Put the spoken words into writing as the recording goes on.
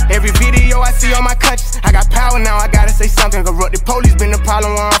Every video I see on my conscience, I got power now, I gotta say something. Corrupted police been the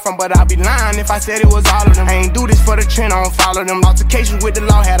problem where I'm from, but I'd be lying if I said it was all of them. I ain't do this for the trend, I don't follow them. Altercations with the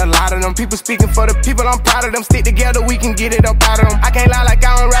law, had a lot of them. People speaking for the people, I'm proud of them. Stick together, we can get it up out of them. I can't lie like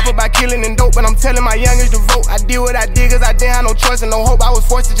I don't rap about killing and dope, but I'm telling my youngest to vote. I did what I did cause I didn't have no choice and no hope. I was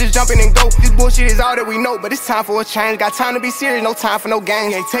forced to just jump in and go. This bullshit is all that we know, but it's time for a change. Got time to be serious, no time for no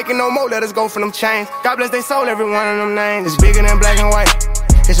games. Ain't taking no more, let us go from them chains. God bless they soul, every one of them names. It's bigger than black and white.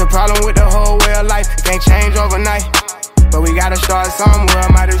 It's a problem with the whole way of life. It can't change overnight, but we gotta start somewhere.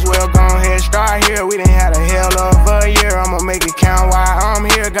 Might as well go ahead, start here. We done had a hell of a year. I'ma make it count while I'm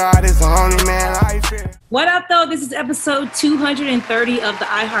here. God is the only man I fear. What up, though? This is episode 230 of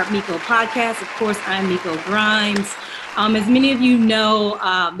the I Heart Miko podcast. Of course, I'm Miko Grimes. As many of you know,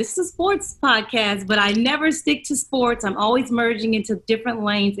 this is a sports podcast, but I never stick to sports. I'm always merging into different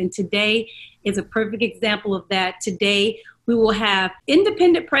lanes, and today is a perfect example of that. Today, we will have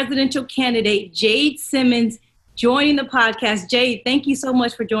independent presidential candidate Jade Simmons joining the podcast. Jade, thank you so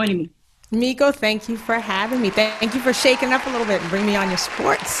much for joining me. Miko, thank you for having me. Thank you for shaking up a little bit and bring me on your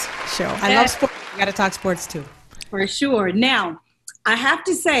sports show. I love sports. We got to talk sports too. For sure. Now, I have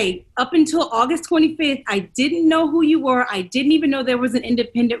to say, up until August 25th, I didn't know who you were. I didn't even know there was an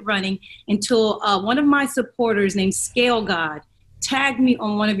independent running until one of my supporters named Scale God tagged me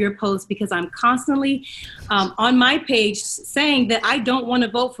on one of your posts, because I'm constantly on my page saying that I don't want to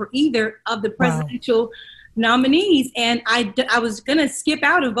vote for either of the presidential nominees. And I was going to skip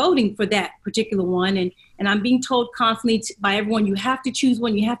out of voting for that particular one. And I'm being told constantly by everyone, you have to choose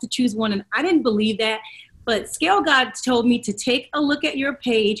one, you have to choose one. And I didn't believe that. But Scale God told me to take a look at your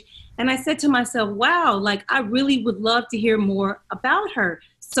page. And I said to myself, wow, like I really would love to hear more about her.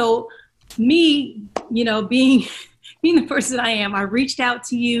 So me, being the person I am, I reached out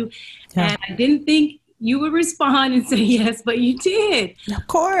to you and I didn't think you would respond and say yes, but you did. Of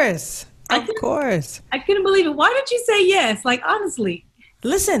course. I couldn't believe it. Why did you say yes? Like, honestly.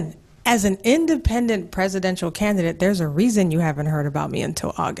 Listen, as an independent presidential candidate, there's a reason you haven't heard about me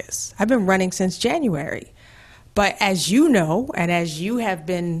until August. I've been running since January. But as you know, and as you have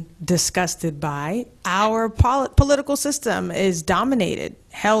been disgusted by, our political system is dominated,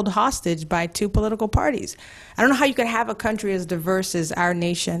 held hostage by two political parties. I don't know how you could have a country as diverse as our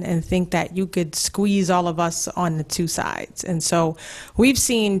nation and think that you could squeeze all of us on the two sides. And so we've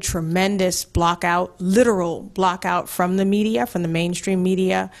seen tremendous literal blockout from the media, from the mainstream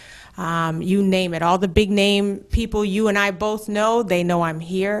media. You name it. All the big name people you and I both know, they know I'm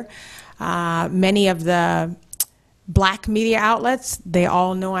here. Many of the Black media outlets, they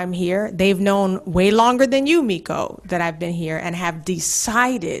all know I'm here. They've known way longer than you, Miko, that I've been here and have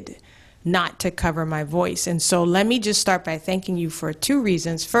decided not to cover my voice. And so let me just start by thanking you for two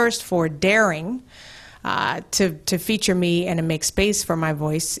reasons. First, for daring to feature me and to make space for my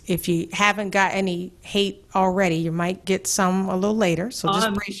voice. If you haven't got any hate already, you might get some a little later. So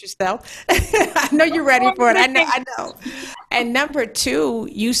just brace yourself. I know you're ready for it. I know. And number two,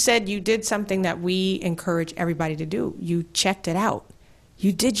 you said you did something that we encourage everybody to do. You checked it out.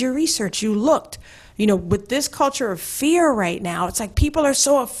 You did your research. You looked. With this culture of fear right now, it's like people are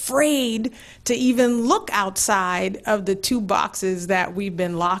so afraid to even look outside of the two boxes that we've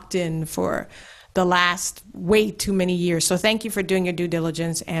been locked in for the last way too many years. So thank you for doing your due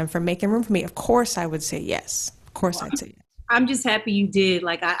diligence and for making room for me. Of course, I would say yes. Of course, I'd say yes. I'm just happy you did.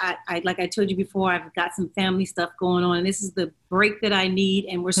 Like I told you before, I've got some family stuff going on, and this is the break that I need.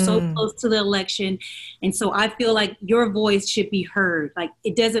 And we're so close to the election. And so I feel like your voice should be heard. Like,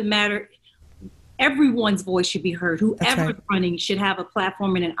 it doesn't matter. Everyone's voice should be heard. Whoever's running should have a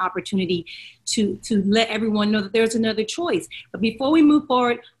platform and an opportunity to let everyone know that there's another choice. But before we move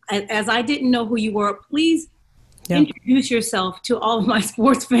forward, as I didn't know who you were, please introduce yourself to all of my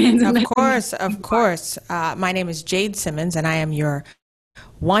sports fans. Of course. My name is Jade Simmons, and I am your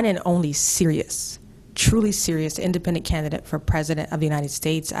one and only truly serious independent candidate for president of the United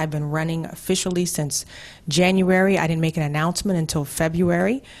States. I've been running officially since January. I didn't make an announcement until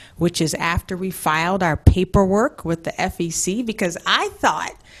February, which is after we filed our paperwork with the FEC, because I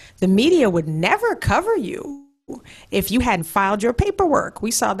thought the media would never cover you if you hadn't filed your paperwork.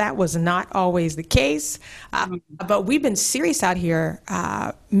 We saw that was not always the case, but we've been serious out here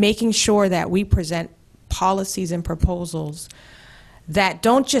making sure that we present policies and proposals that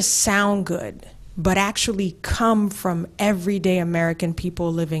don't just sound good, but actually come from everyday American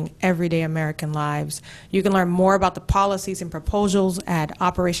people living everyday American lives. You can learn more about the policies and proposals at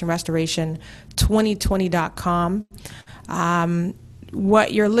OperationRestoration2020.com.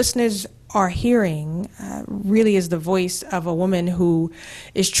 What your listeners are hearing really is the voice of a woman who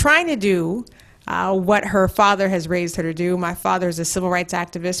is trying to do what her father has raised her to do. My father is a civil rights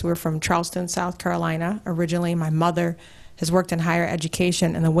activist. We're from Charleston, South Carolina. Originally, my mother has worked in higher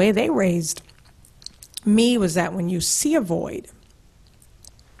education, and the way they raised me was that when you see a void,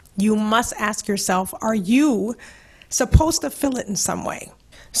 you must ask yourself, are you supposed to fill it in some way?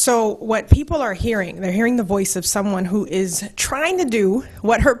 So what people are hearing, they're hearing the voice of someone who is trying to do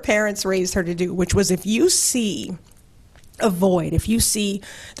what her parents raised her to do, which was, if you see a void, if you see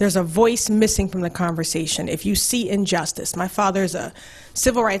there's a voice missing from the conversation, if you see injustice. My father's a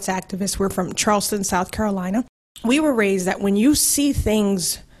civil rights activist. We're from Charleston, South Carolina. We were raised that when you see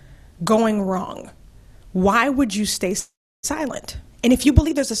things going wrong, why would you stay silent? And if you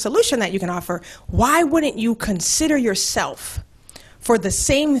believe there's a solution that you can offer, why wouldn't you consider yourself for the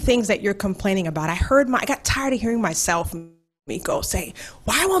same things that you're complaining about? I got tired of hearing myself go say,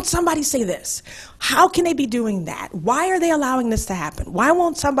 why won't somebody say this? How can they be doing that? Why are they allowing this to happen? Why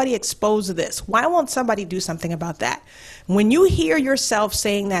won't somebody expose this? Why won't somebody do something about that? When you hear yourself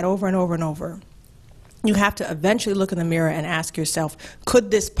saying that over and over and over, you have to eventually look in the mirror and ask yourself,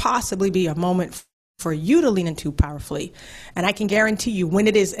 could this possibly be a moment for you to lean into powerfully? And I can guarantee you, when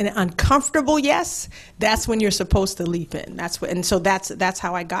it is an uncomfortable yes, that's when you're supposed to leap in. That's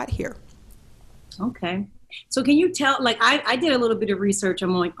how I got here. Okay. So can you tell, like, I did a little bit of research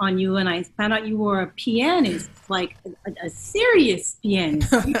on you, and I found out you were a pianist, like a serious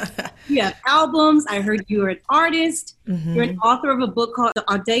pianist. You have albums. I heard you are an artist. Mm-hmm. You're an author of a book called The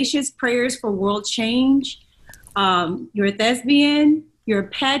Audacious Prayers for World Change. You're a thespian. You're a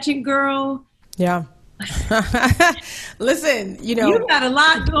pageant girl. Yeah. Listen, you've got a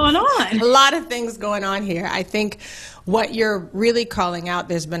lot going on. A lot of things going on here. I think what you're really calling out,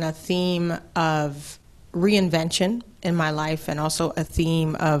 there's been a theme of reinvention in my life, and also a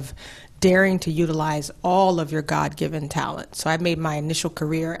theme of daring to utilize all of your God-given talent. So I made my initial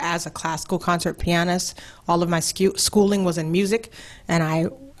career as a classical concert pianist. All of my schooling was in music, and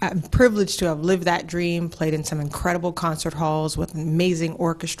I'm privileged to have lived that dream, played in some incredible concert halls with amazing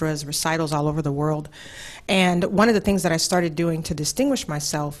orchestras, recitals all over the world. And one of the things that I started doing to distinguish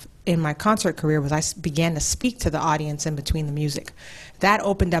myself in my concert career was I began to speak to the audience in between the music. That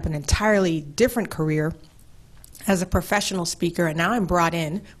opened up an entirely different career as a professional speaker, and now I'm brought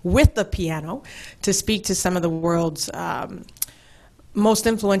in with the piano to speak to some of the world's most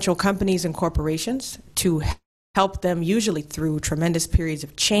influential companies and corporations, to help them, usually through tremendous periods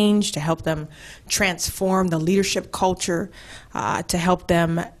of change, to help them transform the leadership culture, to help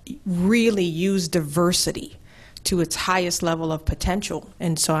them really use diversity to its highest level of potential.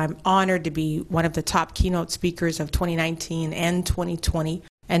 And so I'm honored to be one of the top keynote speakers of 2019 and 2020.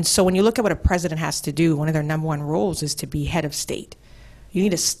 And so when you look at what a president has to do, one of their number one roles is to be head of state. You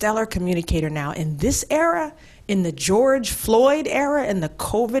need a stellar communicator now in this era, in the George Floyd era, in the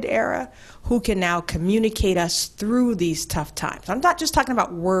COVID era, who can now communicate us through these tough times. I'm not just talking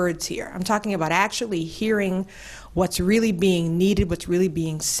about words here. I'm talking about actually hearing what's really being needed, what's really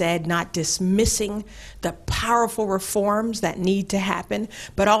being said, not dismissing the powerful reforms that need to happen,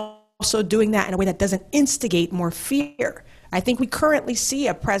 but also doing that in a way that doesn't instigate more fear. I think we currently see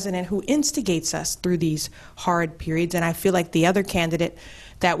a president who instigates us through these hard periods, and I feel like the other candidate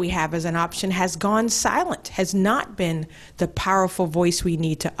that we have as an option has gone silent, has not been the powerful voice we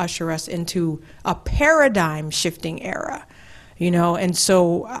need to usher us into a paradigm-shifting era. And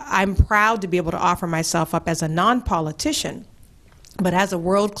so I'm proud to be able to offer myself up as a non-politician, but as a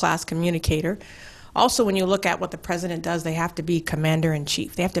world-class communicator. Also, when you look at what the president does, they have to be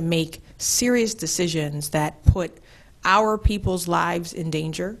commander-in-chief. They have to make serious decisions that put our people's lives in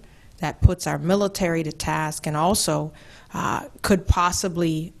danger, that puts our military to task, and also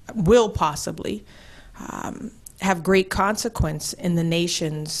will possibly have great consequence in the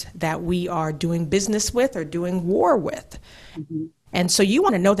nations that we are doing business with or doing war with. Mm-hmm. And so you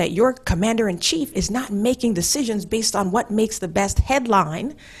want to know that your commander-in-chief is not making decisions based on what makes the best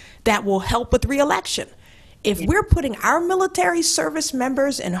headline that will help with re-election. If we're putting our military service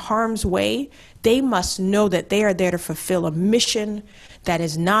members in harm's way, they must know that they are there to fulfill a mission that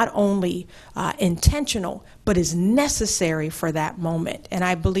is not only intentional, but is necessary for that moment. And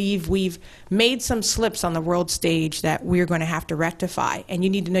I believe we've made some slips on the world stage that we're going to have to rectify. And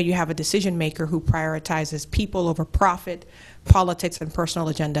you need to know you have a decision maker who prioritizes people over profit, politics, and personal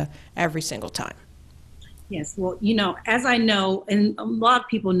agenda every single time. Yes. Well, as I know, and a lot of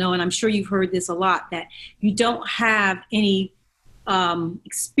people know, and I'm sure you've heard this a lot, that you don't have any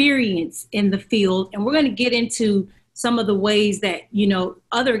experience in the field. And we're going to get into some of the ways that,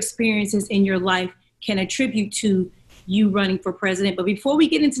 other experiences in your life can attribute to you running for president. But before we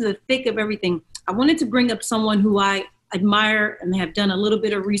get into the thick of everything, I wanted to bring up someone who I admire and have done a little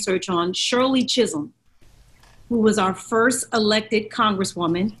bit of research on Shirley Chisholm, who was our first elected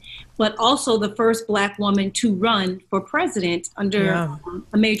Congresswoman, but also the first Black woman to run for president under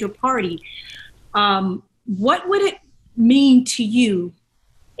a major party. What would it mean to you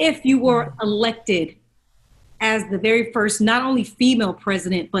if you were elected as the very first, not only female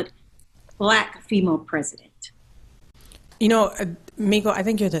president, but Black female president? You know, Miko, I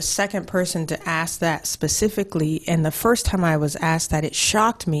think you're the second person to ask that specifically. And the first time I was asked that, it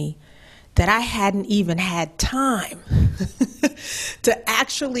shocked me that I hadn't even had time to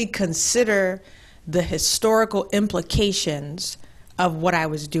actually consider the historical implications of what I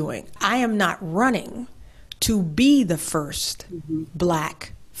was doing. I am not running to be the first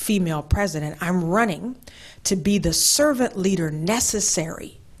Black female president. I'm running to be the servant leader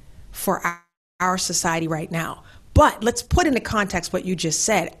necessary for our society right now. But let's put into context what you just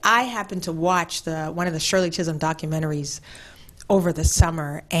said. I happened to watch one of the Shirley Chisholm documentaries over the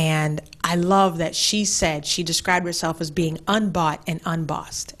summer, and I love that she described herself as being unbought and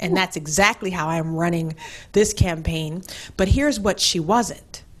unbossed. And that's exactly how I'm running this campaign. But here's what she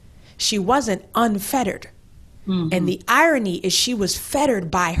wasn't. She wasn't unfettered. And the irony is she was fettered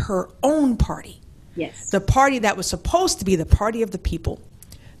by her own party. Yes. The party that was supposed to be the party of the people,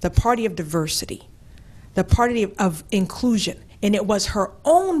 the party of diversity, the party of inclusion. And it was her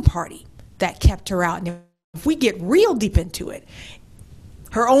own party that kept her out. And if we get real deep into it,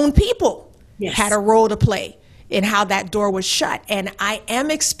 her own people had a role to play in how that door was shut. And I am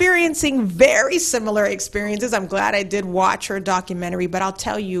experiencing very similar experiences. I'm glad I did watch her documentary, but I'll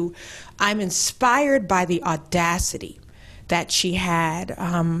tell you, I'm inspired by the audacity that she had.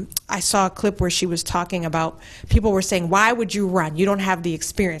 I saw a clip where she was talking about, people were saying, why would you run? You don't have the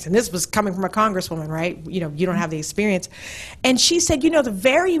experience. And this was coming from a congresswoman, right? You know, you don't have the experience. And she said, you know, the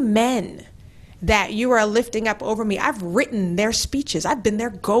very men that you are lifting up over me, I've written their speeches. I've been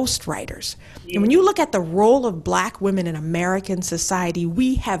their ghostwriters. Yeah. And when you look at the role of Black women in American society,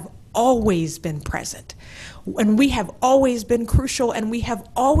 we have always been present. And we have always been crucial, and we have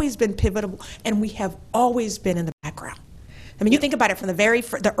always been pivotal, and we have always been in the background. I mean, you think about it, from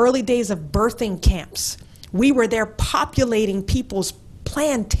the early days of birthing camps, we were there populating people's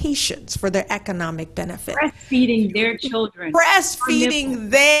plantations for their economic benefit. Breastfeeding their children. Breastfeeding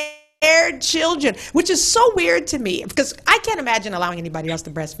their children, which is so weird to me, because I can't imagine allowing anybody else to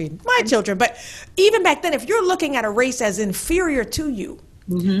breastfeed my children. But even back then, if you're looking at a race as inferior to you,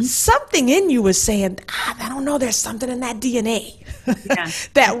 something in you was saying, I don't know, there's something in that DNA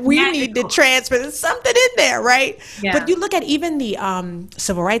that we need to transfer. There's something in there, right? Yeah. But you look at even the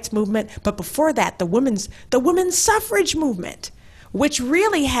civil rights movement, but before that, the women's suffrage movement, which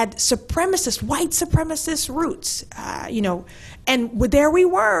really had white supremacist roots, you know, and there we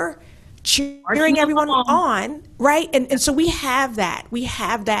were cheering everyone on, right? And so we have that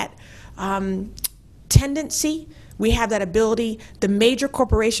tendency. We have that ability. The major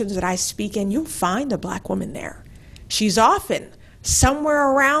corporations that I speak in, you'll find a Black woman there. She's often somewhere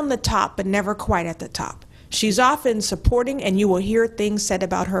around the top, but never quite at the top. She's often supporting, and you will hear things said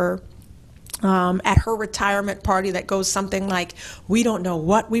about her at her retirement party that goes something like, we don't know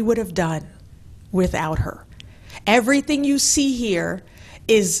what we would have done without her. Everything you see here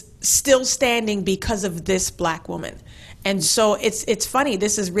is still standing because of this Black woman. And so it's funny.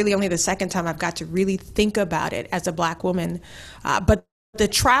 This is really only the second time I've got to really think about it as a Black woman. But the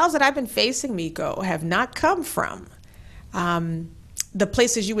trials that I've been facing, Miko, have not come from the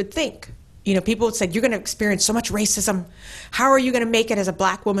places you would think. You know, people said, you're going to experience so much racism. How are you going to make it as a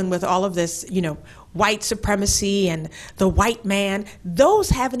Black woman with all of this, you know, white supremacy and the white man? Those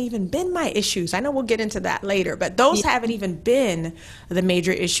haven't even been my issues. I know we'll get into that later, but those haven't even been the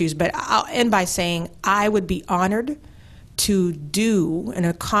major issues. But I'll end by saying I would be honored to do and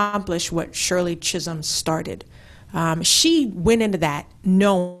accomplish what Shirley Chisholm started. She went into that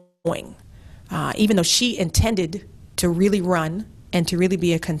knowing, even though she intended to really run and to really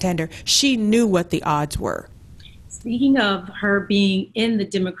be a contender, she knew what the odds were. Speaking of her being in the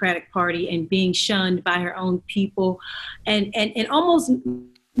Democratic Party and being shunned by her own people, and almost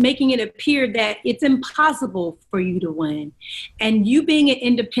making it appear that it's impossible for you to win. And you being an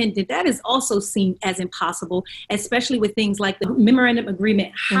independent, that is also seen as impossible, especially with things like the memorandum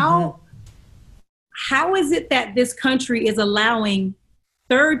agreement. How is it that this country is allowing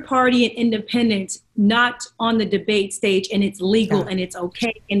third party and independents not on the debate stage, and it's legal and it's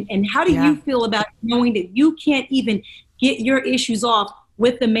okay? And how do you feel about knowing that you can't even get your issues off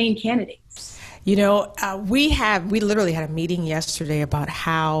with the main candidates? You know, we literally had a meeting yesterday about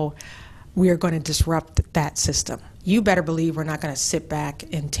how we are going to disrupt that system. You better believe we're not going to sit back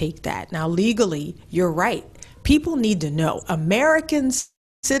and take that. Now, legally, you're right. People need to know. Americans,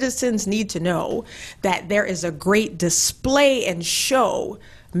 citizens need to know that there is a great display and show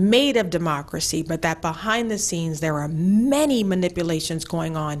made of democracy, but that behind the scenes there are many manipulations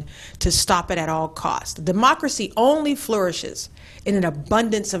going on to stop it at all costs. Democracy only flourishes in an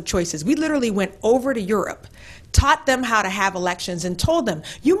abundance of choices. We literally went over to Europe, taught them how to have elections, and told them,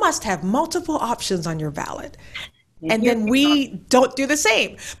 you must have multiple options on your ballot. And then we don't do the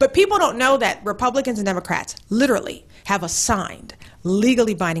same. But people don't know that Republicans and Democrats literally have a signed,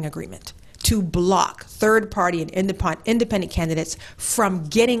 legally binding agreement to block third-party and independent candidates from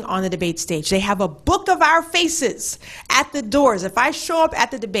getting on the debate stage. They have a book of our faces at the doors. If I show up at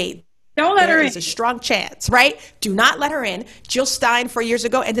the debate, don't let her in. There is a strong chance, right? Do not let her in. Jill Stein 4 years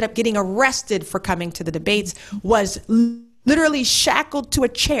ago ended up getting arrested for coming to the debates, was literally shackled to a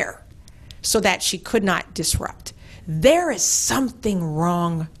chair so that she could not disrupt. There is something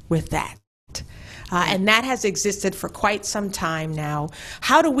wrong with that. And that has existed for quite some time now.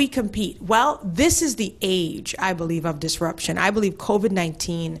 How do we compete? Well, this is the age, I believe, of disruption. I believe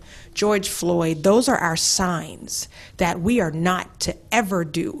COVID-19, George Floyd, those are our signs that we are not to ever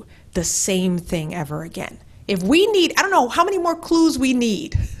do the same thing ever again. If we need, I don't know how many more clues we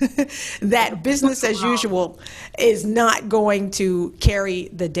need that business as usual is not going to carry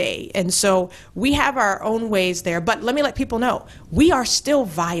the day. And so we have our own ways there. But let me let people know, we are still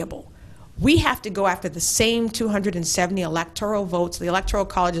viable. We have to go after the same 270 electoral votes. The Electoral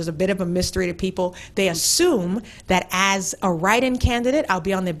College is a bit of a mystery to people. They assume that as a write-in candidate, I'll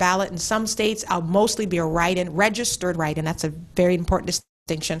be on the ballot in some states. I'll mostly be a write-in, registered write-in. That's a very important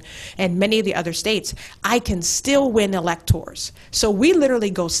distinction. And many of the other states, I can still win electors. So we literally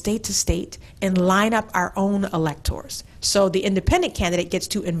go state to state and line up our own electors. So the independent candidate gets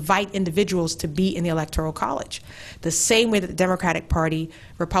to invite individuals to be in the Electoral College, the same way that the Democratic Party,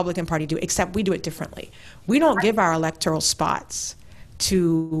 Republican Party do, except we do it differently. We don't give our electoral spots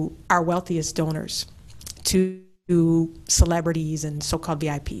to our wealthiest donors, to celebrities and so-called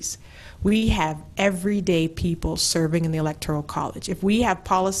VIPs. We have everyday people serving in the Electoral College. If we have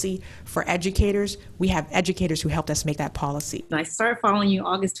policy for educators, we have educators who helped us make that policy. I started following you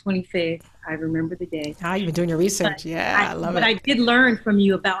August 25th. I remember the day. Oh, you've been doing your research. I love it. But I did learn from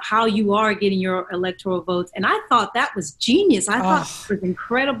you about how you are getting your electoral votes. And I thought that was genius. I thought it was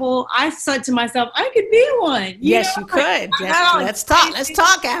incredible. I said to myself, I could be one. Yes, you could. Let's talk. Let's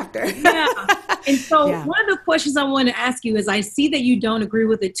talk after. Yeah. And so one of the questions I want to ask you is, I see that you don't agree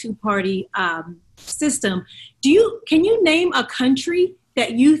with the two-party system. Can you name a country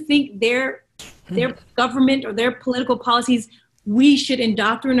that you think their government or their political policies we should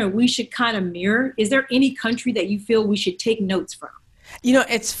indoctrinate or we should kind of mirror? Is there any country that you feel we should take notes from? You know,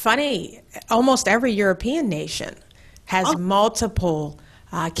 it's funny. Almost every European nation has multiple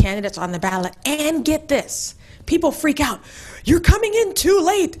candidates on the ballot. And get this, people freak out. You're coming in too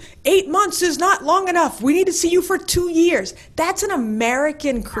late. 8 months is not long enough. We need to see you for 2 years. That's an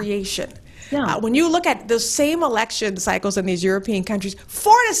American creation. Yeah. When you look at the same election cycles in these European countries,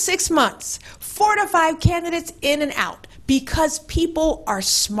 4 to 6 months, 4 to 5 candidates in and out, because people are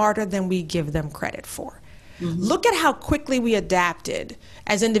smarter than we give them credit for. Mm-hmm. Look at how quickly we adapted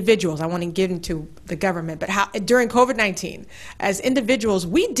as individuals. I want to get into the government, but how during COVID-19, as individuals,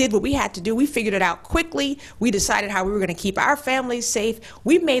 we did what we had to do. We figured it out quickly. We decided how we were going to keep our families safe.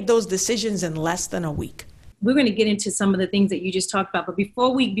 We made those decisions in less than a week. We're going to get into some of the things that you just talked about. But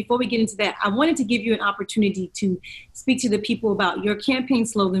before we get into that, I wanted to give you an opportunity to speak to the people about your campaign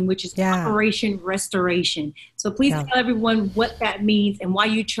slogan, which is Operation Restoration. So please tell everyone what that means and why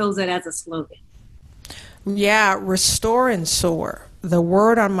you chose it as a slogan. Yeah, restore and soar. The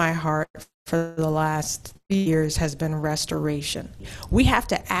word on my heart for the last years has been restoration. We have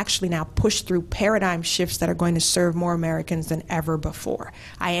to actually now push through paradigm shifts that are going to serve more Americans than ever before.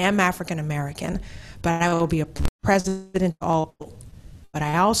 I am African American, but I will be a president of all, but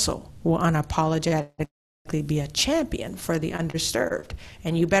I also will unapologetically be a champion for the underserved.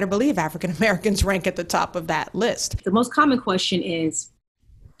 And you better believe African Americans rank at the top of that list. The most common question is,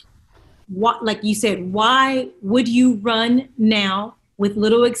 what, like you said, why would you run now with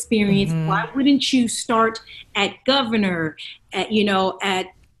little experience? Mm-hmm. Why wouldn't you start at governor, at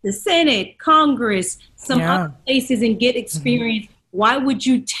the Senate, Congress, some other places and get experience? Mm-hmm. Why would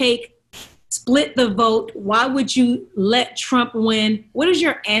you split the vote? Why would you let Trump win? What is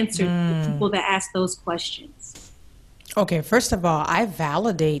your answer to people that ask those questions? Okay, first of all, I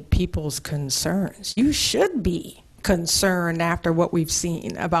validate people's concerns. You should be concerned after what we've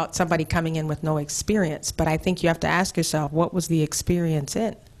seen about somebody coming in with no experience. But I think you have to ask yourself, what was the experience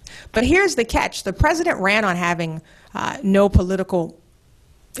in? But here's the catch. The president ran on having no political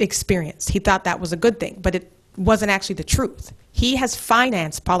experience. He thought that was a good thing, but wasn't actually the truth. He has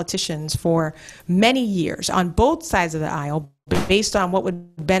financed politicians for many years on both sides of the aisle based on what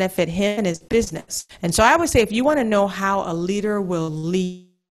would benefit him and his business. And so I would say, if you want to know how a leader will lead,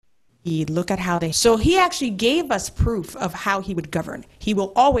 look at how they. So he actually gave us proof of how he would govern. He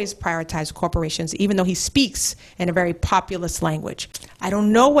will always prioritize corporations, even though he speaks in a very populist language. I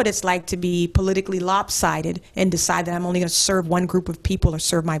don't know what it's like to be politically lopsided and decide that I'm only going to serve one group of people or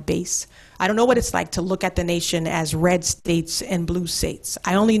serve my base. I don't know what it's like to look at the nation as red states and blue states.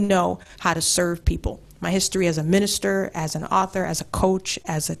 I only know how to serve people. My history as a minister, as an author, as a coach,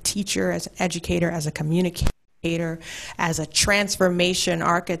 as a teacher, as an educator, as a communicator, as a transformation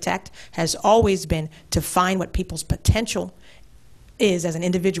architect has always been to find what people's potential is as an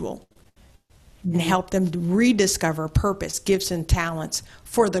individual and help them rediscover purpose, gifts, and talents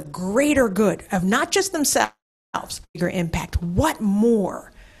for the greater good of not just themselves, bigger impact. What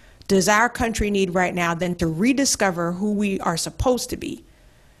more does our country need right now than to rediscover who we are supposed to be,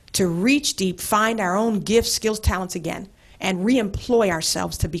 to reach deep, find our own gifts, skills, talents again, and re-employ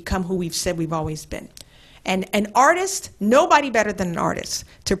ourselves to become who we've said we've always been. And an artist, nobody better than an artist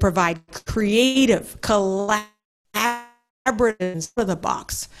to provide creative, collaborative for the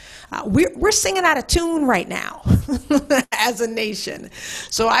box. We're singing out of tune right now as a nation.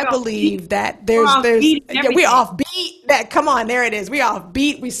 So I believe that we're off beat. Come on, there it is. We off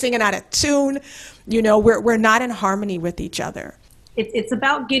beat. We singing out of tune. You know, we're not in harmony with each other. It's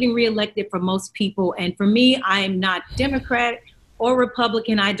about getting reelected for most people. And for me, I am not Democrat or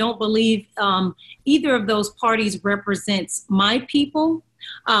Republican. I don't believe either of those parties represents my people.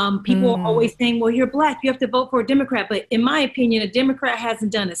 People are always saying, well, you're Black, you have to vote for a Democrat. But in my opinion, a Democrat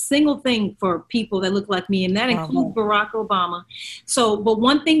hasn't done a single thing for people that look like me, and that includes Barack Obama. So, but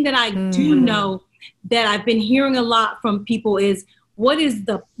one thing that I do know that I've been hearing a lot from people is, what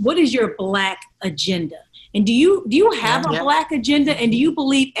is your Black agenda? And do you have a Black agenda? And do you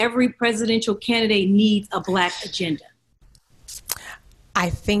believe every presidential candidate needs a Black agenda? I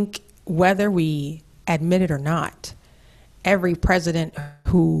think whether we admit it or not, every president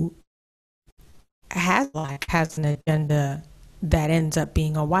who has an agenda that ends up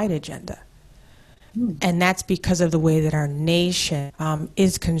being a white agenda. And that's because of the way that our nation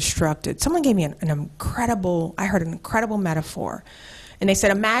is constructed. Someone gave me I heard an incredible metaphor. And they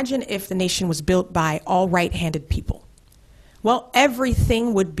said, imagine if the nation was built by all right-handed people. Well,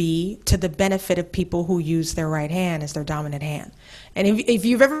 everything would be to the benefit of people who use their right hand as their dominant hand. And if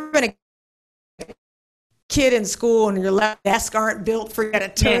you've ever been a kid in school and your left desk aren't built for you to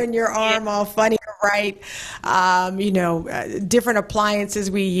turn your arm all funny or right, different appliances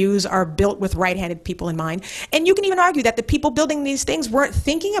we use are built with right-handed people in mind. And you can even argue that the people building these things weren't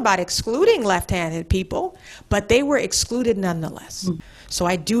thinking about excluding left-handed people, but they were excluded nonetheless. So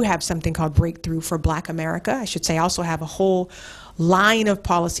I do have something called Breakthrough for Black America. I should say I also have a whole line of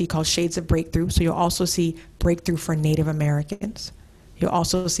policy called Shades of Breakthrough. So you'll also see Breakthrough for Native Americans. You'll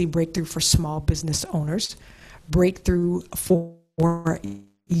also see Breakthrough for small business owners, Breakthrough for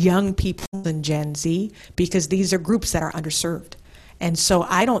young people and Gen Z, because these are groups that are underserved. And so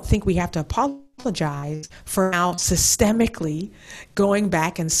I don't think we have to apologize for now systemically going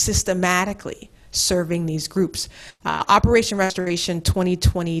back and systematically serving these groups.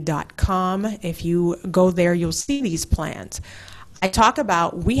 OperationRestoration2020.com. If you go there, you'll see these plans. I talk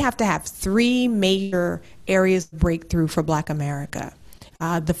about we have to have 3 major areas of breakthrough for Black America.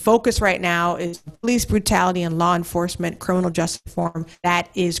 The focus right now is police brutality and law enforcement, criminal justice reform. That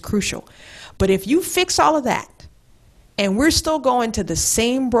is crucial. But if you fix all of that, and we're still going to the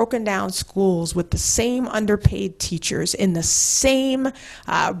same broken down schools with the same underpaid teachers in the same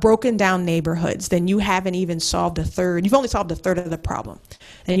broken down neighborhoods, then you haven't even solved a third. You've only solved a third of the problem.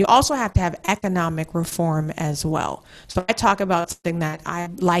 And you also have to have economic reform as well. So I talk about something that I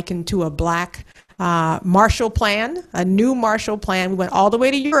liken to a Black Marshall Plan, a new Marshall Plan. We went all the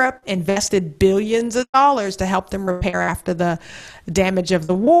way to Europe, invested billions of dollars to help them repair after the damage of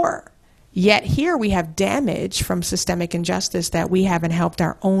the war. Yet here we have damage from systemic injustice that we haven't helped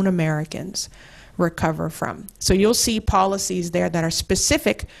our own Americans recover from. So you'll see policies there that are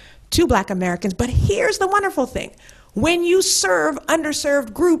specific to Black Americans. But here's the wonderful thing. When you serve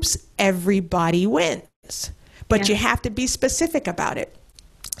underserved groups, everybody wins. But you have to be specific about it.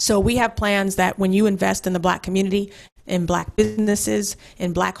 So we have plans that when you invest in the Black community, in Black businesses,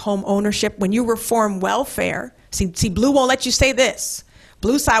 in Black home ownership, when you reform welfare, see, Blue won't let you say this.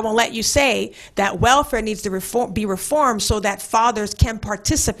 Blue side won't let you say that welfare needs to be reformed so that fathers can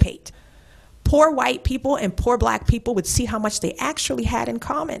participate. Poor white people and poor Black people would see how much they actually had in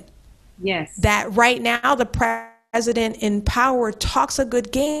common. Yes. That right now the president in power talks a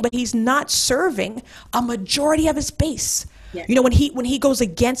good game, but he's not serving a majority of his base. Yes. You know, when he goes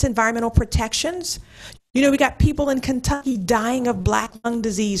against environmental protections, you know, we got people in Kentucky dying of black lung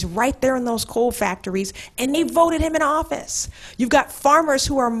disease right there in those coal factories, and they voted him in office. You've got farmers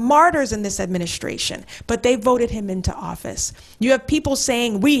who are martyrs in this administration, but they voted him into office. You have people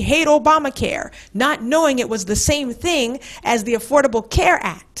saying, we hate Obamacare, not knowing it was the same thing as the Affordable Care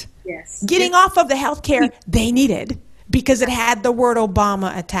Act. Yes. Getting off of the health care they needed because it had the word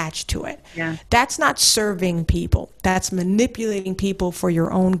Obama attached to it. Yeah. That's not serving people. That's manipulating people for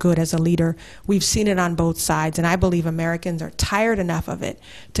your own good as a leader. We've seen it on both sides, and I believe Americans are tired enough of it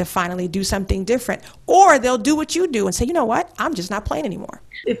to finally do something different. Or they'll do what you do and say, you know what, I'm just not playing anymore.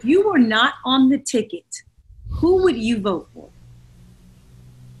 If you were not on the ticket, who would you vote for?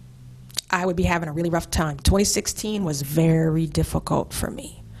 I would be having a really rough time. 2016 was very difficult for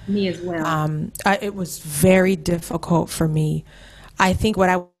me. Me as well. It was very difficult for me. I think what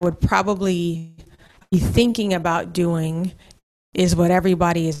I would probably be thinking about doing is what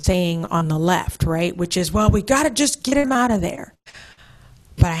everybody is saying on the left, right? Which is, well, we got to just get him out of there.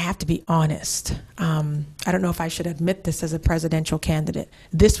 But I have to be honest. I don't know if I should admit this as a presidential candidate.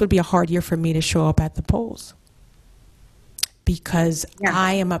 This would be a hard year for me to show up at the polls because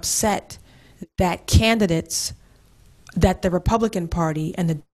I am upset that candidates, that the Republican Party and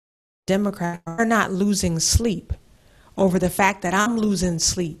the Democrats are not losing sleep over the fact that I'm losing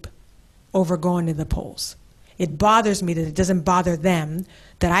sleep over going to the polls. It bothers me that it doesn't bother them,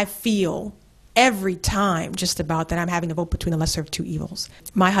 that I feel every time just about that I'm having to vote between the lesser of two evils.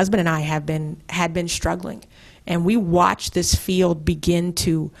 My husband and I had been struggling, and we watched this field begin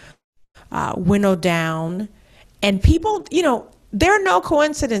to winnow down. And people, you know, there are no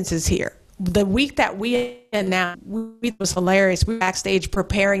coincidences here. The week that we announced, it was hilarious. We were backstage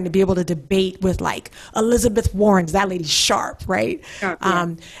preparing to be able to debate with like Elizabeth Warren. That lady's sharp, right? Sharp,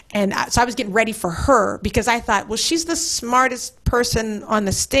 yeah. So I was getting ready for her because I thought, well, she's the smartest person on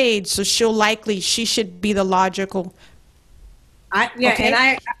the stage, so she should be the logical.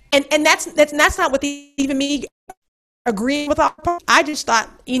 Okay? And that's not what even me agreeing with all. I just thought,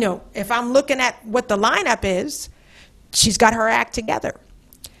 you know, if I'm looking at what the lineup is, she's got her act together.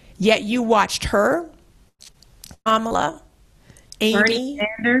 Yet you watched her, Kamala, Amy, Bernie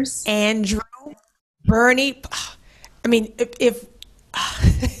Sanders, Andrew, Bernie. I mean, if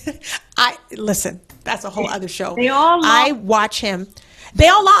listen, that's a whole other show. They all lost. I watch him. They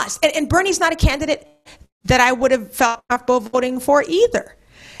all lost. And Bernie's not a candidate that I would have felt comfortable voting for either.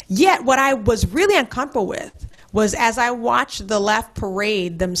 Yet what I was really uncomfortable with was as I watched the left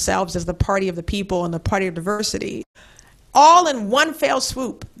parade themselves as the party of the people and the party of diversity, all in one fell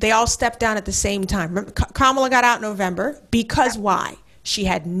swoop, they all stepped down at the same time. Remember, Kamala got out in November because why? She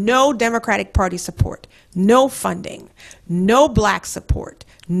had no Democratic Party support, no funding, no black support,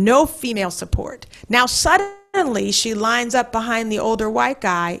 no female support. Now suddenly she lines up behind the older white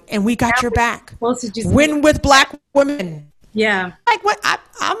guy and we got your back. Win with black women. Yeah. Like what?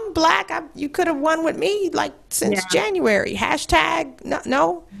 I'm black. You could have won with me like since January. Hashtag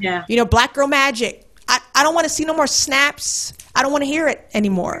no. Yeah. You know, black girl magic. I don't want to see no more snaps. I don't want to hear it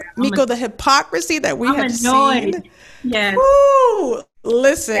anymore. Miko, the hypocrisy that we have seen. Yeah. Woo!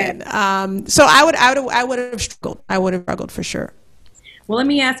 Listen. So I would have struggled. I would have struggled for sure. Well, let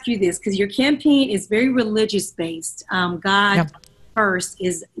me ask you this, because your campaign is very religious based. God first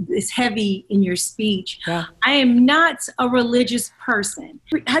is heavy in your speech. Yeah. I am not a religious person.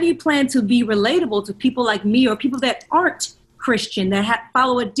 How do you plan to be relatable to people like me or people that aren't Christian, that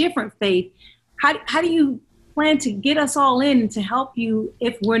follow a different faith? How do you plan to get us all in to help you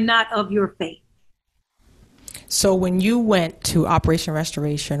if we're not of your faith? So when you went to Operation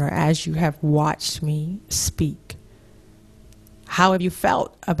Restoration, or as you have watched me speak, how have you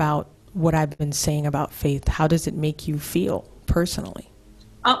felt about what I've been saying about faith? How does it make you feel personally?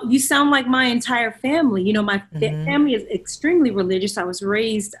 You sound like my entire family. You know, my family is extremely religious. I was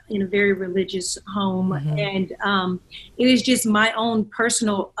raised in a very religious home, and it is just my own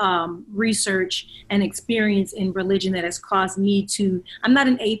personal research and experience in religion that has caused me to, I'm not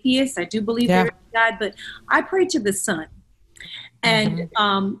an atheist. I do believe there is God, but I pray to the sun. And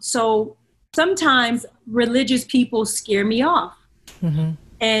so sometimes religious people scare me off.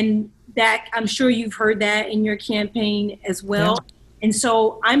 And that, I'm sure you've heard that in your campaign as well. Yeah. And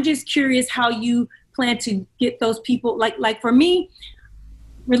so I'm just curious how you plan to get those people, like for me,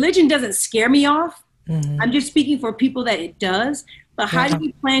 religion doesn't scare me off. I'm just speaking for people that it does. But how do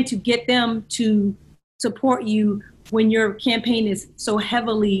you plan to get them to support you when your campaign is so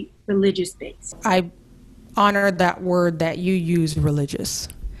heavily religious based? I honor that word that you use, religious.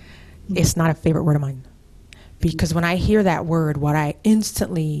 It's not a favorite word of mine, Because when I hear that word, what I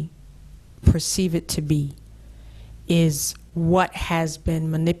instantly perceive it to be is what has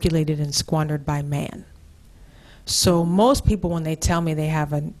been manipulated and squandered by man. So most people, when they tell me they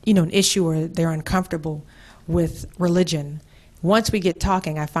have an issue or they're uncomfortable with religion, once we get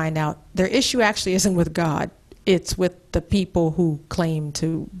talking, I find out their issue actually isn't with God. It's with the people who claim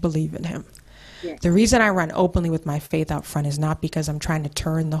to believe in him. Yeah. The reason I run openly with my faith out front is not because I'm trying to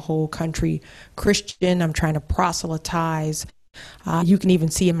turn the whole country Christian. I'm trying to proselytize. You can even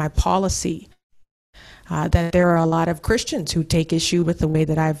see in my policy that there are a lot of Christians who take issue with the way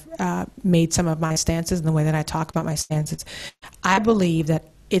that I've made some of my stances and the way that I talk about my stances. I believe that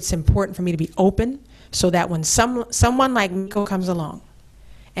it's important for me to be open so that when someone like Miko comes along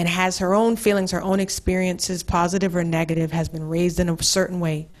and has her own feelings, her own experiences, positive or negative, has been raised in a certain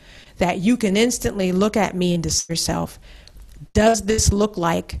way, that you can instantly look at me and decide yourself, does this look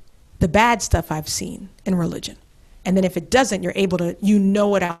like the bad stuff I've seen in religion? And then if it doesn't, you're able to,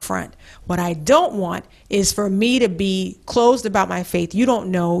 it out front. What I don't want is for me to be closed about my faith. You don't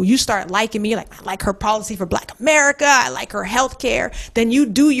know. You start liking me, like I like her policy for Black America. I like her health care. Then you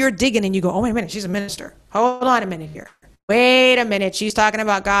do your digging and you go, oh, wait a minute, she's a minister. Hold on a minute here. Wait a minute, she's talking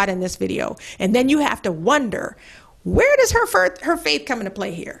about God in this video. And then you have to wonder, where does her faith come into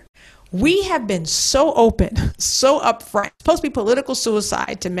play here? We have been so open, so upfront. It's supposed to be political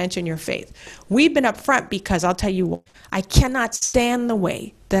suicide to mention your faith. We've been upfront because I'll tell you what, I cannot stand the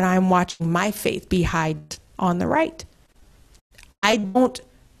way that I'm watching my faith be hid on the right. I don't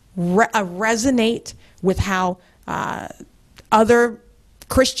resonate with how other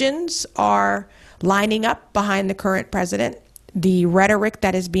Christians are lining up behind the current president. The rhetoric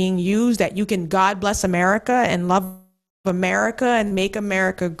that is being used, that you can God bless America and love America and make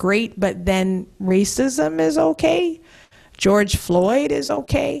America great, but then racism is okay. George Floyd is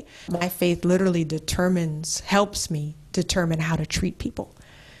okay. My faith literally helps me determine how to treat people.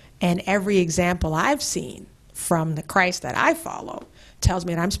 And every example I've seen from the Christ that I follow tells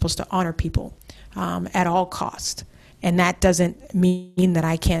me that I'm supposed to honor people at all costs. And that doesn't mean that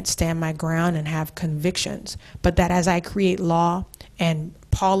I can't stand my ground and have convictions, but that as I create law and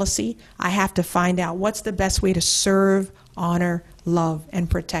policy, I have to find out what's the best way to serve, honor, love, and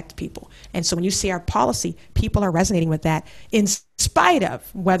protect people. And so when you see our policy, people are resonating with that in spite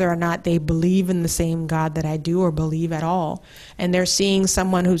of whether or not they believe in the same God that I do or believe at all. And they're seeing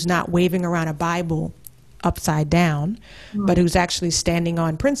someone who's not waving around a Bible upside down, but who's actually standing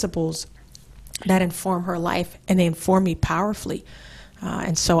on principles that inform her life, and they inform me powerfully.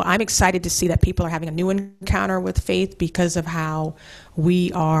 And so I'm excited to see that people are having a new encounter with faith because of how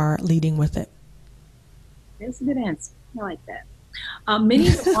we are leading with it. That's a good answer. I like that. Many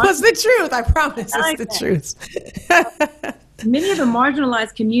of the That's the truth. I promise. It's the truth. Many of the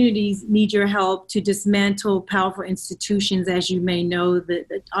marginalized communities need your help to dismantle powerful institutions. As you may know,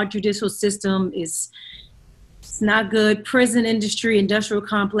 our judicial system is not good. Prison industry, industrial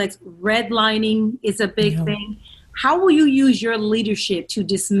complex, redlining is a big thing. How will you use your leadership to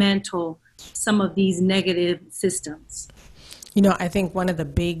dismantle some of these negative systems? I think one of the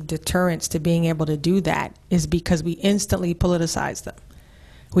big deterrents to being able to do that is because we instantly politicize them.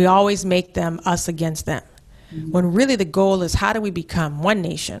 We always make them us against them. Mm-hmm. When really the goal is, how do we become one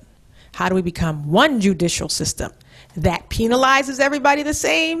nation? How do we become one judicial system that penalizes everybody the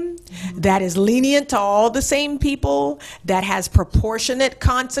same, that is lenient to all the same people, that has proportionate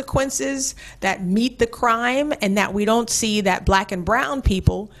consequences that meet the crime, and that we don't see that Black and brown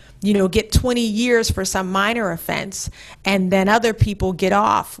people, get 20 years for some minor offense, and then other people get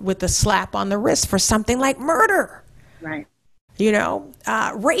off with a slap on the wrist for something like murder, right?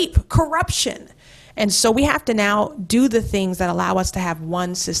 Rape, corruption. And so we have to now do the things that allow us to have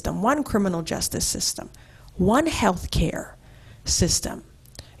one system, one criminal justice system, one healthcare system.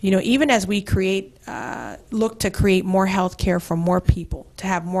 Even as we look to create more healthcare for more people, to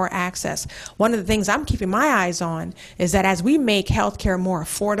have more access, one of the things I'm keeping my eyes on is that as we make healthcare more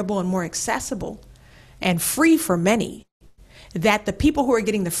affordable and more accessible and free for many, that the people who are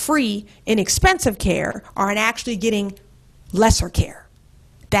getting the free, inexpensive care aren't actually getting lesser care.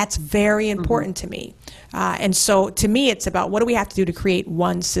 That's very important to me. And so to me, it's about what do we have to do to create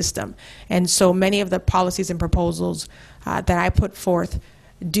one system. And so many of the policies and proposals that I put forth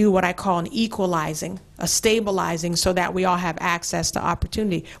do what I call an equalizing, a stabilizing, so that we all have access to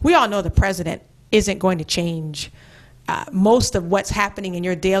opportunity. We all know the president isn't going to change most of what's happening in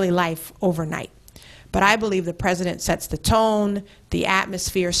your daily life overnight. But I believe the president sets the tone, the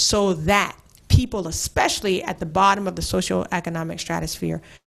atmosphere, so that people, especially at the bottom of the socioeconomic stratosphere,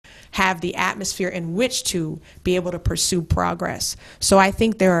 have the atmosphere in which to be able to pursue progress. So I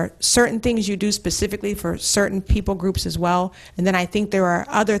think there are certain things you do specifically for certain people groups as well. And then I think there are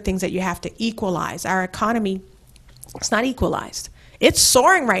other things that you have to equalize. Our economy, it's not equalized. It's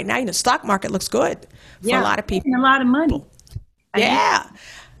soaring right now. The stock market looks good for a lot of people. A lot of money. Yeah.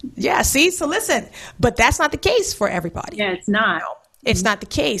 See, so listen, but that's not the case for everybody. Yeah, it's not. It's not the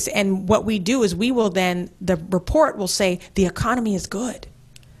case. And what we do is the report will say the economy is good.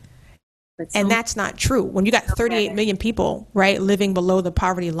 And that's not true. When you got 38 million people, right, living below the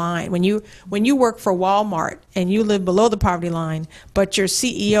poverty line, when you work for Walmart and you live below the poverty line, but your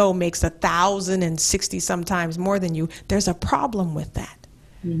CEO makes 1,060 sometimes more than you, there's a problem with that.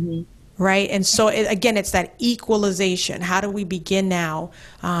 Mm-hmm. Right. And so, again, it's that equalization. How do we begin now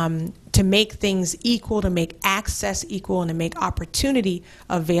to make things equal, to make access equal, and to make opportunity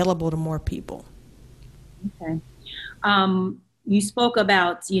available to more people? Okay. You spoke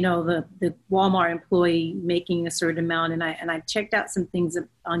about, the Walmart employee making a certain amount, and I checked out some things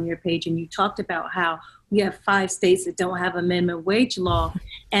on your page, and you talked about how we have 5 states that don't have a minimum wage law,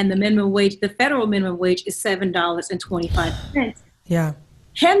 and the federal minimum wage is $7.25. Yeah.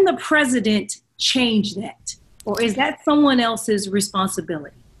 Can the president change that, or is that someone else's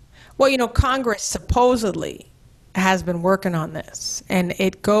responsibility? Well, Congress supposedly has been working on this, and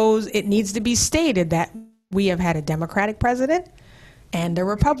it needs to be stated that we have had a Democratic president and a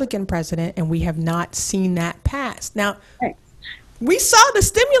Republican president, and we have not seen that passed. Now, we saw the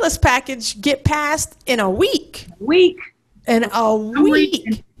stimulus package get passed in a week.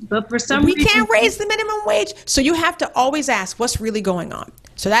 But for some reason, we can't raise the minimum wage. So you have to always ask what's really going on.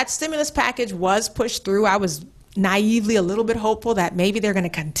 So that stimulus package was pushed through. I was naively a little bit hopeful that maybe they're going to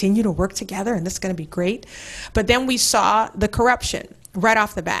continue to work together and this is going to be great. But then we saw the corruption right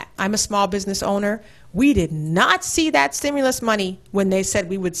off the bat. I'm a small business owner. We did not see that stimulus money when they said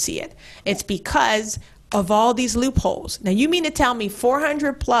we would see it. It's because of all these loopholes. Now, you mean to tell me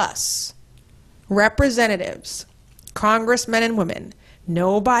 400 plus representatives, congressmen and women,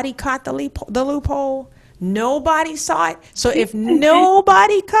 nobody caught the loophole? Nobody saw it? So if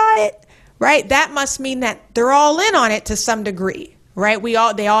nobody caught it, right, that must mean that they're all in on it to some degree, right?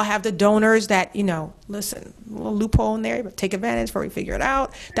 They all have the donors that, listen, a little loophole in there, but take advantage before we figure it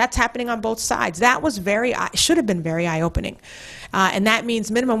out. That's happening on both sides. That was should have been very eye-opening. And that means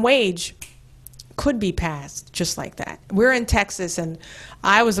minimum wage could be passed just like that. We're in Texas, and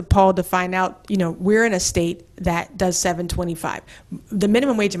I was appalled to find out, we're in a state that does $7.25. The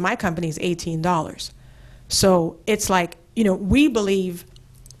minimum wage in my company is $18. So it's like, we believe,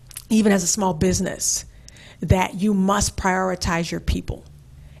 even as a small business, that you must prioritize your people.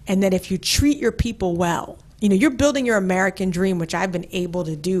 And that if you treat your people well, you're building your American dream, which I've been able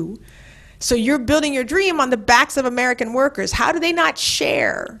to do. So you're building your dream on the backs of American workers. How do they not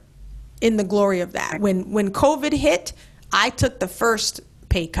share in the glory of that? When COVID hit, I took the first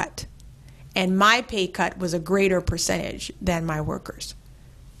pay cut, and my pay cut was a greater percentage than my workers.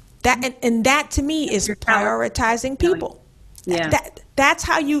 That to me is prioritizing people. Yeah. That's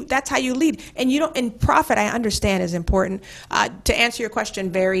how you lead. And profit, I understand, is important. To answer your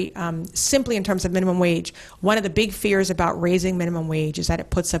question very simply in terms of minimum wage, one of the big fears about raising minimum wage is that it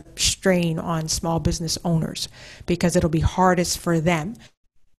puts a strain on small business owners because it'll be hardest for them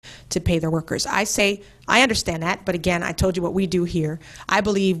to pay their workers. I understand that, but again, I told you what we do here. I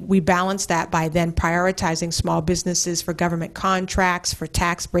believe we balance that by then prioritizing small businesses for government contracts, for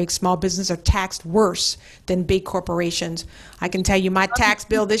tax breaks. Small businesses are taxed worse than big corporations. I can tell you my tax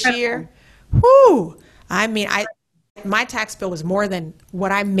bill this year, my tax bill was more than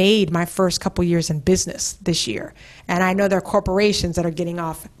what I made my first couple years in business this year. And I know there are corporations that are getting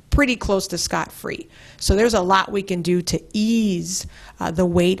off pretty close to scot-free. So there's a lot we can do to ease the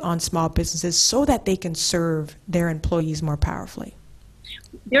weight on small businesses so that they can serve their employees more powerfully.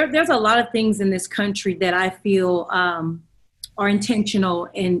 There's a lot of things in this country that I feel are intentional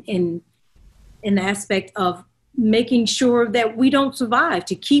in the aspect of making sure that we don't survive,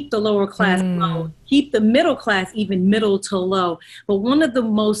 to keep the lower class low, keep the middle class even middle to low. But one of the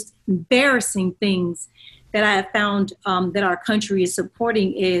most embarrassing things that I have found that our country is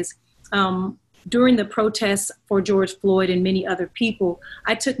supporting is during the protests for George Floyd and many other people,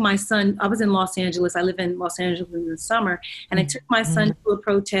 I took my son, I was in Los Angeles, I live in Los Angeles in the summer, and I took my son to a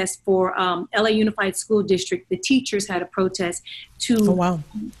protest for LA Unified School District. The teachers had a protest to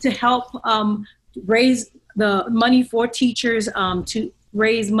help raise the money for teachers, to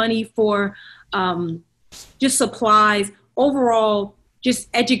raise money for just supplies, overall, just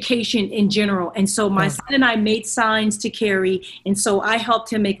education in general. And so my son and I made signs to carry. And so I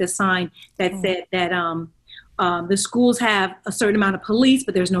helped him make a sign that said that The schools have a certain amount of police,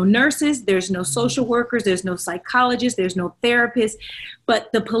 but there's no nurses, there's no social workers, there's no psychologists, there's no therapists.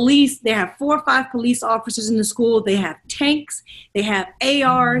 But the police, they have 4 or 5 police officers in the school. They have tanks, they have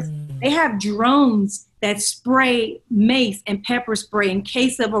ARs, they have drones that spray mace and pepper spray in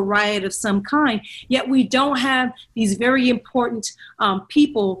case of a riot of some kind. Yet we don't have these very important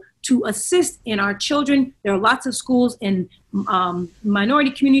people to assist in our children. There are lots of schools in minority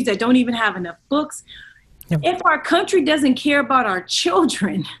communities that don't even have enough books. Yep. If our country doesn't care about our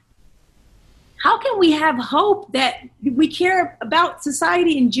children, how can we have hope that we care about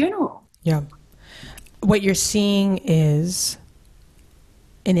society in general? Yeah. What you're seeing is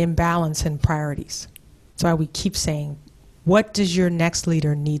an imbalance in priorities. That's why we keep saying, what does your next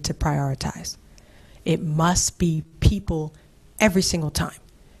leader need to prioritize? It must be people every single time.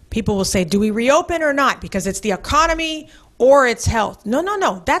 People will say, do we reopen or not? Because it's the economy or it's health.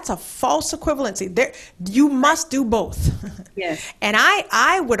 No. That's a false equivalency. You must do both. Yes. And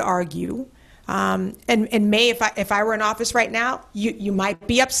I would argue, and May, if I were in office right now, you might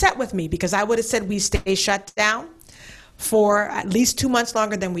be upset with me because I would have said we stay shut down for at least 2 months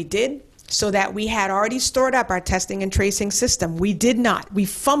longer than we did, so that we had already stored up our testing and tracing system. We did not. We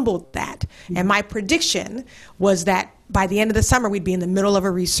fumbled that. And my prediction was that by the end of the summer, we'd be in the middle of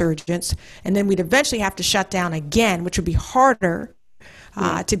a resurgence, and then we'd eventually have to shut down again, which would be harder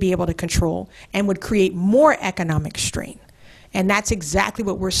to be able to control and would create more economic strain. And that's exactly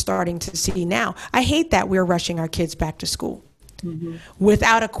what we're starting to see now. I hate that we're rushing our kids back to school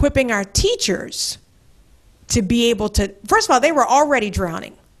without equipping our teachers to be able to, first of all, they were already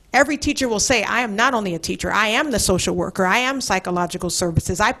drowning. Every teacher will say, I am not only a teacher, I am the social worker, I am psychological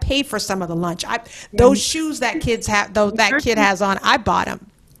services, I pay for some of the lunch. Those shoes that kid has on, I bought them.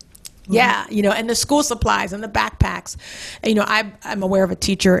 Yeah, and the school supplies and the backpacks. I'm aware of a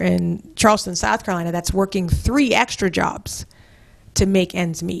teacher in Charleston, South Carolina, that's working 3 extra jobs to make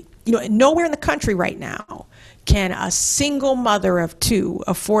ends meet. Nowhere in the country right now can a single mother of 2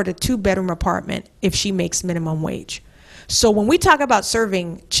 afford a 2-bedroom apartment if she makes minimum wage. So when we talk about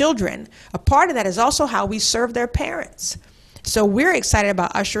serving children, a part of that is also how we serve their parents. So we're excited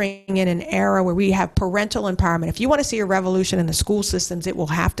about ushering in an era where we have parental empowerment. If you want to see a revolution in the school systems, it will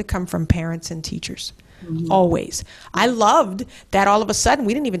have to come from parents and teachers, always. I loved that all of a sudden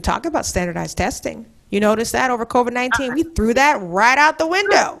we didn't even talk about standardized testing. You notice that over COVID-19, we threw that right out the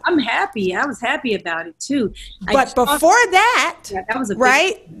window. I'm happy. I was happy about it too. But before that, that was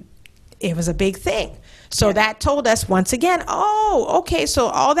it was a big thing. So that told us once again, okay, so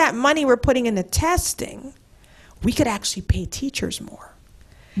all that money we're putting into testing, we could actually pay teachers more.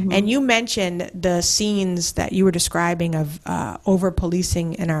 And you mentioned the scenes that you were describing of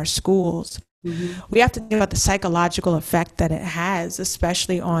over-policing in our schools. We have to think about the psychological effect that it has,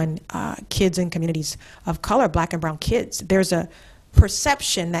 especially on kids in communities of color, Black and brown kids. There's a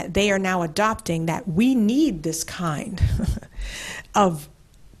perception that they are now adopting that we need this kind of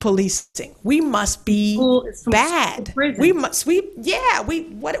policing. We must be bad. What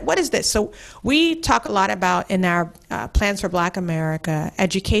is this? So we talk a lot about in our plans for Black America,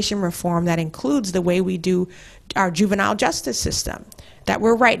 education reform that includes the way we do our juvenile justice system, that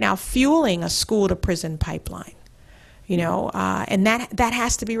we're right now fueling a school to prison pipeline, and that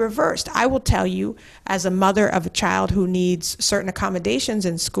has to be reversed. I will tell you, as a mother of a child who needs certain accommodations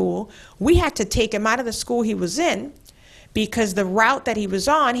in school, we had to take him out of the school he was in because the route that he was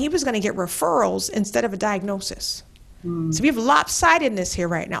on, he was going to get referrals instead of a diagnosis. So we have lopsidedness here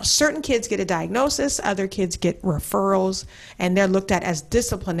right now. Certain kids get a diagnosis, other kids get referrals, and they're looked at as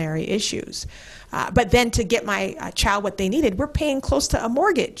disciplinary issues. But then to get my child what they needed, we're paying close to a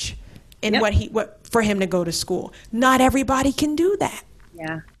mortgage in for him to go to school. Not everybody can do that.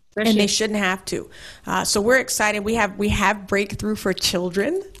 Yeah. And they shouldn't have to. So we're excited. We have Breakthrough for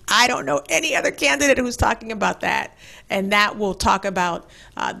Children. I don't know any other candidate who's talking about that. And that will talk about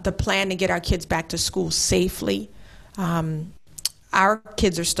the plan to get our kids back to school safely. Our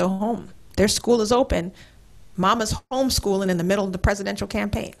kids are still home. Their school is open. Mama's homeschooling in the middle of the presidential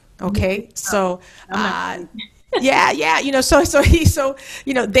campaign. Okay, so they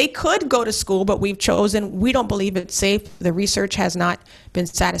could go to school, but we don't believe it's safe. The research has not been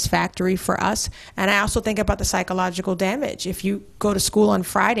satisfactory for us. And I also think about the psychological damage. If you go to school on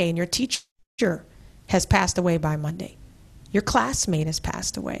Friday and your teacher has passed away by Monday, your classmate has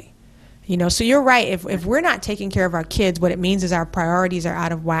passed away. So you're right. If we're not taking care of our kids, what it means is our priorities are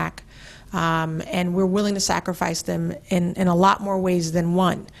out of whack. And we're willing to sacrifice them in a lot more ways than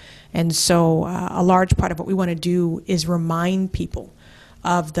one. And so a large part of what we want to do is remind people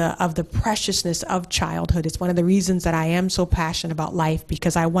of the preciousness of childhood. It's one of the reasons that I am so passionate about life,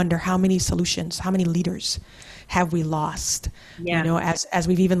 because I wonder how many solutions, how many leaders have we lost? Yeah. You know, as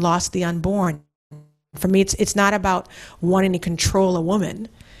we've even lost the unborn. For me, it's not about wanting to control a woman.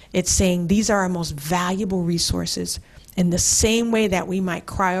 It's saying these are our most valuable resources. In the same way that we might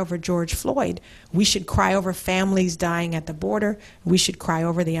cry over George Floyd, we should cry over families dying at the border. We should cry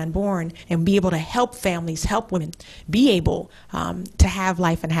over the unborn and be able to help families, help women be able to have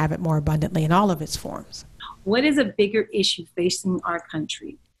life and have it more abundantly in all of its forms. What is a bigger issue facing our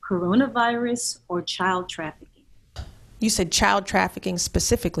country, coronavirus or child trafficking? You said child trafficking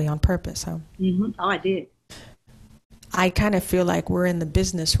specifically on purpose, huh? Mm-hmm. Oh, I did. I kind of feel like we're in the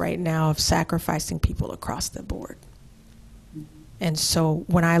business right now of sacrificing people across the board. And so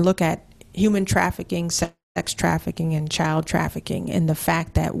when I look at human trafficking, sex trafficking, and child trafficking, and the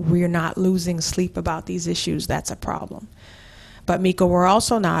fact that we're not losing sleep about these issues, that's a problem. But Miko,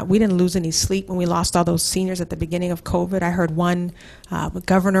 we didn't lose any sleep when we lost all those seniors at the beginning of COVID. I heard one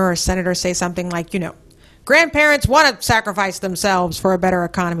governor or senator say something like, grandparents want to sacrifice themselves for a better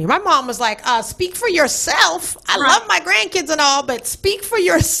economy. My mom was like, speak for yourself. I love my grandkids and all, but speak for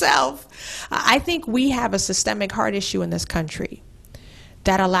yourself. I think we have a systemic heart issue in this country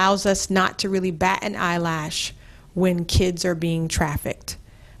that allows us not to really bat an eyelash when kids are being trafficked,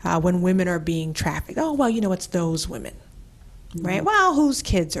 when women are being trafficked. Oh, well, it's those women, right? Well, whose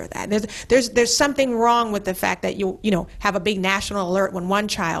kids are that? There's something wrong with the fact that you have a big national alert when one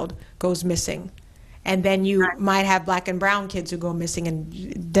child goes missing, and then you might have black and brown kids who go missing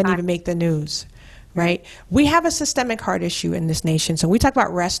and didn't even make the news, right? We have a systemic heart issue in this nation. So when we talk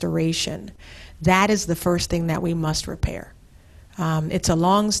about restoration, that is the first thing that we must repair. It's a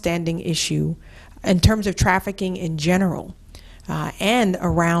long-standing issue in terms of trafficking in general and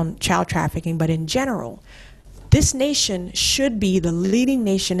around child trafficking, but in general, this nation should be the leading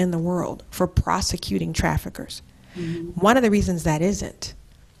nation in the world for prosecuting traffickers. Mm-hmm. One of the reasons that isn't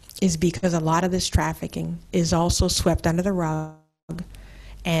is because a lot of this trafficking is also swept under the rug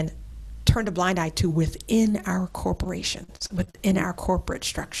and turned a blind eye to within our corporations, within our corporate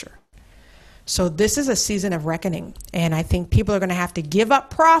structure. So this is a season of reckoning, and I think people are going to have to give up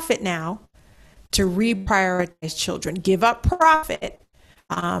profit now to reprioritize children. Give up profit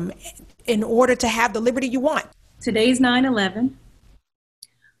in order to have the liberty you want. Today's 9/11.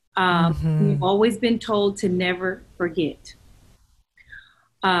 We've always been told to never forget.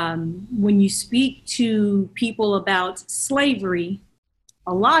 When you speak to people about slavery,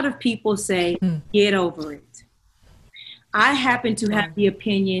 a lot of people say, get over it. I happen to have the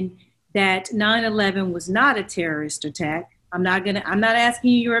opinion that 9/11 was not a terrorist attack. I'm not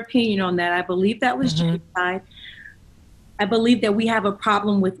asking you your opinion on that. I believe that was genocide. I believe that we have a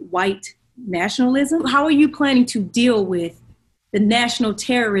problem with white nationalism. How are you planning to deal with the national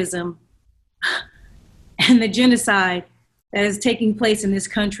terrorism and the genocide that is taking place in this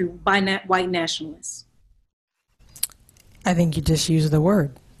country by white nationalists? I think you just used the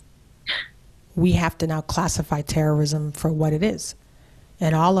word. We have to now classify terrorism for what it is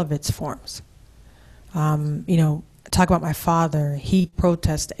in all of its forms. Talk about my father. He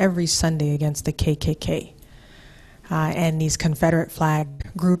protests every Sunday against the KKK and these Confederate flag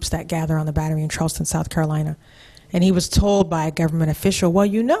groups that gather on the Battery in Charleston, South Carolina. And he was told by a government official,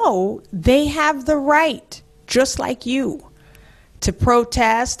 well, they have the right, just like you, to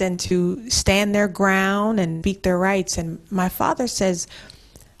protest and to stand their ground and speak their rights. And my father says,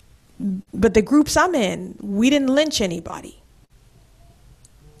 but the groups I'm in, we didn't lynch anybody.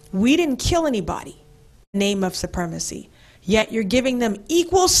 We didn't kill anybody in the name of supremacy. Yet you're giving them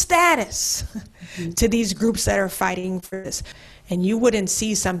equal status to these groups that are fighting for this. And you wouldn't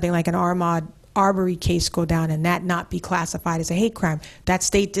see something like an Ahmaud Arbery case go down and that not be classified as a hate crime. That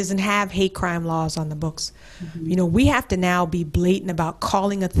state doesn't have hate crime laws on the books. We have to now be blatant about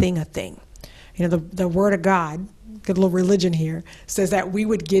calling a thing a thing. The word of God, get a little religion here, says that we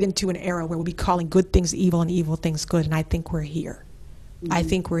would get into an era where we'll be calling good things evil and evil things good. And I think we're here. I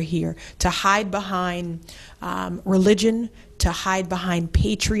think we're here to hide behind religion, to hide behind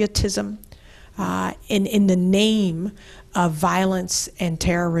patriotism in the name of violence and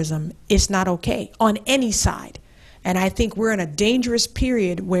terrorism. It's not okay on any side. And I think we're in a dangerous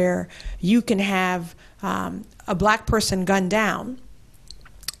period where you can have a black person gunned down.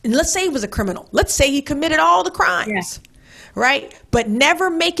 And let's say he was a criminal. Let's say he committed all the crimes, right? But never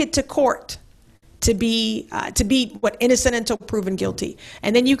make it to court to be innocent until proven guilty.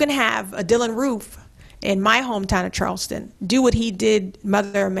 And then you can have a Dylan Roof in my hometown of Charleston do what he did,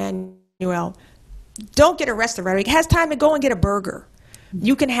 Mother Emanuel. Don't get arrested right away. He has time to go and get a burger.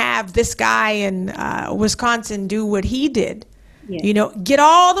 You can have this guy in Wisconsin do what he did Yeah. You know, get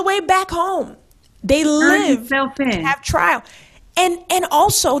all the way back home. They live himself to in. have trial. And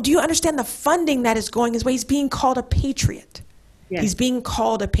also, do you understand the funding that is going his way? He's being called a patriot. Yes. He's being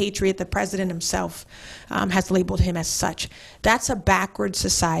called a patriot. The president himself has labeled him as such. That's a backward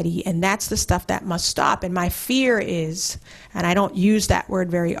society, and that's the stuff that must stop. And my fear is, and I don't use that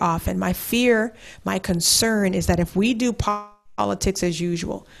word very often, my fear, my concern is that if we do politics as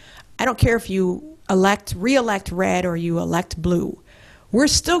usual, I don't care if you re-elect red or you elect blue, we're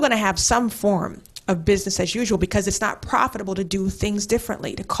still going to have some form of business as usual because it's not profitable to do things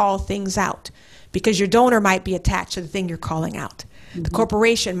differently, to call things out. Because your donor might be attached to the thing you're calling out. The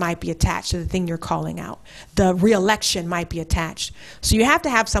corporation might be attached to the thing you're calling out. The re-election might be attached. So you have to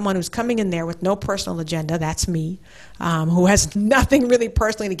have someone who's coming in there with no personal agenda, that's me, who has nothing really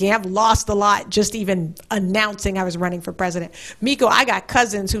personally to gain. I've lost a lot just even announcing I was running for president. Miko, I got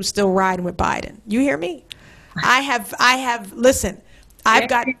cousins who still riding with Biden. You hear me? Listen, I've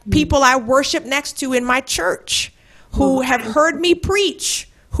got people I worship next to in my church who have heard me preach,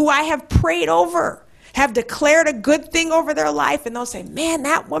 who I have prayed over, have declared a good thing over their life, and they'll say, man,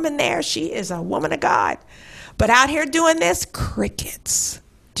 that woman there, she is a woman of God. But out here doing this, crickets.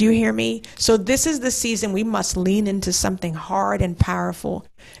 Do you hear me? So this is the season we must lean into something hard and powerful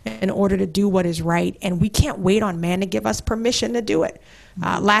in order to do what is right, and we can't wait on man to give us permission to do it.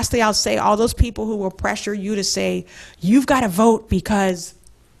 Lastly, I'll say all those people who will pressure you to say, you've got to vote because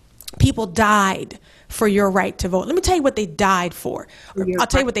people died for your right to vote. Let me tell you what they died for. I'll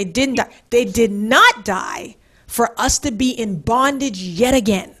tell you what they didn't die. They did not die for us to be in bondage yet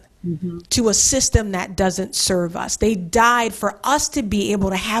again to a system that doesn't serve us. They died for us to be able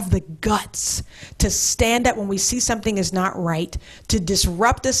to have the guts to stand up when we see something is not right, to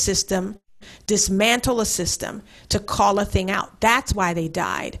disrupt a system, dismantle a system, to call a thing out. That's why they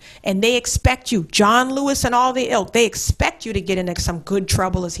died. And they expect you, John Lewis and all the ilk, they expect you to get into some good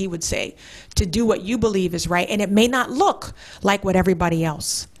trouble, as he would say, to do what you believe is right. And it may not look like what everybody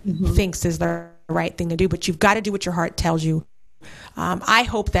else thinks is the right thing to do, but you've got to do what your heart tells you. I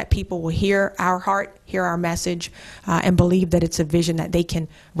hope that people will hear our heart, hear our message, and believe that it's a vision that they can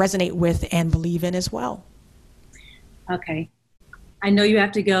resonate with and believe in as well. Okay. I know you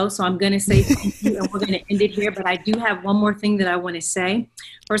have to go, so I'm going to say thank you, and we're going to end it here. But I do have one more thing that I want to say.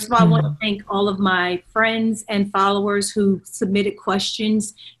 First of all, I want to thank all of my friends and followers who submitted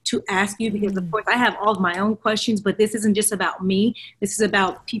questions to ask you, because, of course, I have all of my own questions, but this isn't just about me. This is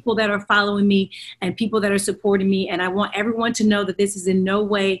about people that are following me and people that are supporting me. And I want everyone to know that this is in no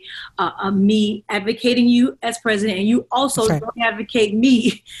way me advocating you as president, and you also don't advocate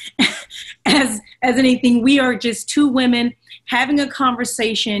me as anything. We are just two women having a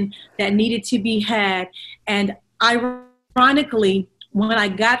conversation that needed to be had. And ironically, when I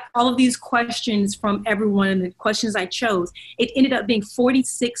got all of these questions from everyone and the questions I chose, it ended up being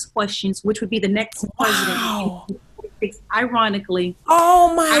 46 questions, which would be the next president. Wow. Ironically.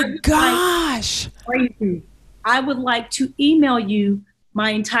 Oh my gosh. I would like to email you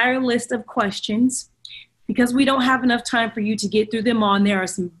my entire list of questions, because we don't have enough time for you to get through them all. And there are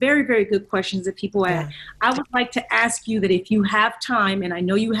some very, very good questions that people ask. I would like to ask you that if you have time, and I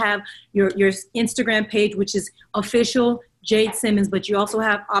know you have your Instagram page, which is official Jade Simmons, but you also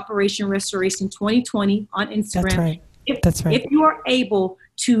have Operation Restoration 2020 on Instagram. That's right. If you are able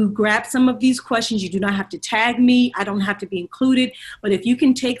to grab some of these questions, you do not have to tag me. I don't have to be included. But if you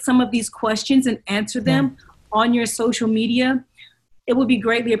can take some of these questions and answer them on your social media, it would be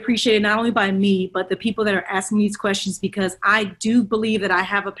greatly appreciated, not only by me, but the people that are asking these questions, because I do believe that I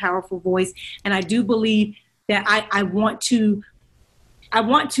have a powerful voice, and I do believe that I want to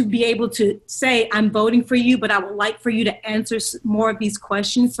be able to say I'm voting for you, but I would like for you to answer more of these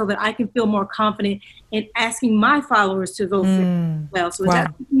questions so that I can feel more confident in asking my followers to vote for you as well. So is that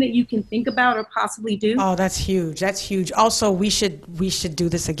something that you can think about or possibly do? Oh, that's huge. That's huge. Also, we should do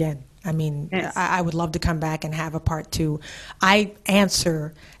this again. I mean, I would love to come back and have a part 2. I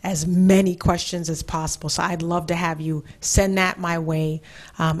answer as many questions as possible, so I'd love to have you send that my way.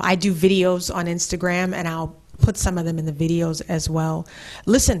 I do videos on Instagram, and I'll put some of them in the videos as well.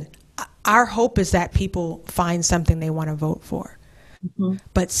 Listen, our hope is that people find something they want to vote for.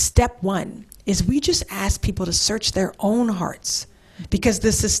 But step 1 is we just ask people to search their own hearts. Because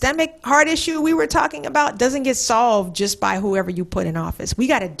the systemic heart issue we were talking about doesn't get solved just by whoever you put in office. We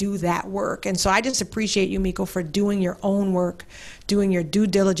got to do that work. And so I just appreciate you, Miko, for doing your own work, doing your due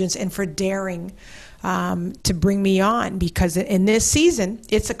diligence, and for daring to bring me on. Because in this season,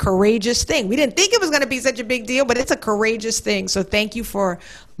 it's a courageous thing. We didn't think it was going to be such a big deal, but it's a courageous thing. So thank you for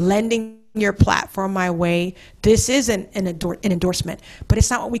lending your platform my way. This isn't an endorsement, but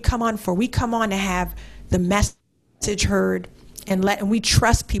it's not what we come on for. We come on to have the message heard and we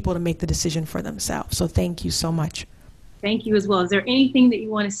trust people to make the decision for themselves. So thank you so much. Thank you as well. Is there anything that you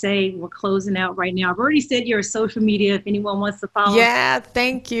want to say? We're closing out right now. I've already said your social media if anyone wants to follow. Yeah,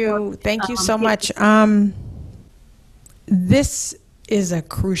 thank you. Thank you so much. This is a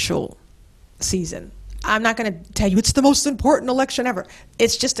crucial season. I'm not going to tell you it's the most important election ever.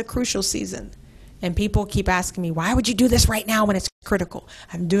 It's just a crucial season. And people keep asking me, why would you do this right now when it's critical?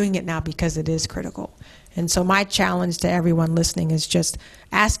 I'm doing it now because it is critical. And so my challenge to everyone listening is just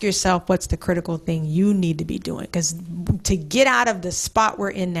ask yourself what's the critical thing you need to be doing. Because to get out of the spot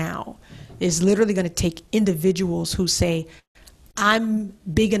we're in now is literally going to take individuals who say, I'm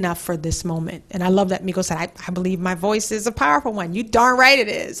big enough for this moment. And I love that Miko said, I believe my voice is a powerful one. You darn right it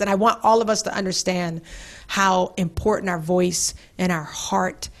is. And I want all of us to understand how important our voice and our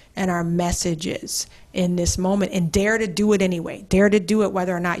heart and our message is in this moment, and dare to do it anyway. Dare to do it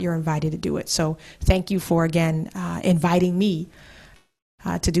whether or not you're invited to do it. So thank you for, again, inviting me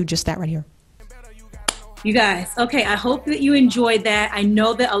to do just that right here. You guys, okay, I hope that you enjoyed that. I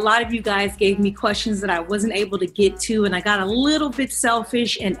know that a lot of you guys gave me questions that I wasn't able to get to, and I got a little bit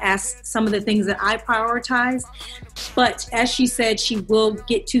selfish and asked some of the things that I prioritized. But as she said, she will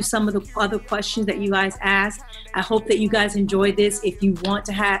get to some of the other questions that you guys asked. I hope that you guys enjoyed this. If you want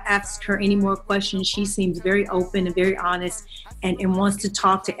to ask her any more questions, she seems very open and very honest and wants to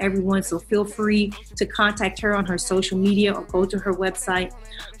talk to everyone. So feel free to contact her on her social media or go to her website,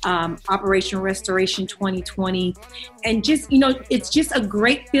 Operation Restoration 2020. And just, it's just a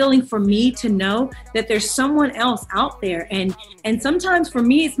great feeling for me to know that there's someone else out there. And sometimes for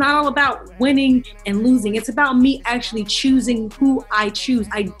me, it's not all about winning and losing. It's about me actually choosing who I choose.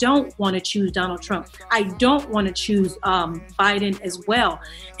 I don't want to choose Donald Trump. I don't want to choose Biden as well.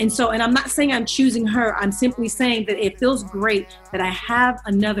 And I'm not saying I'm choosing her. I'm simply saying that it feels great that I have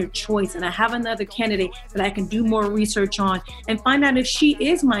another choice and I have another candidate that I can do more research on and find out if she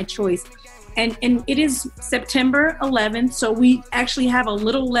is my choice. And it is September 11th, so we actually have a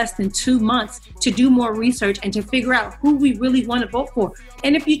little less than 2 months to do more research and to figure out who we really want to vote for.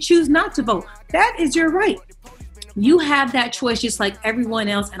 And if you choose not to vote, that is your right. You have that choice just like everyone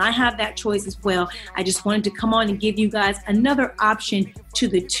else, and I have that choice as well. I just wanted to come on and give you guys another option to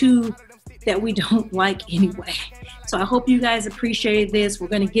the two that we don't like anyway. So I hope you guys appreciate this. We're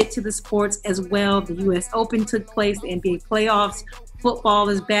going to get to the sports as well. The U.S. Open took place, the NBA playoffs, football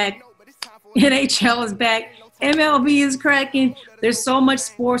is back, NHL is back, MLB is cracking. There's so much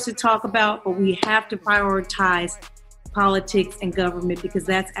sports to talk about, but we have to prioritize politics and government because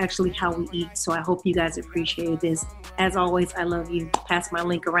that's actually how we eat. So I hope you guys appreciate this. As always, I love you. Pass my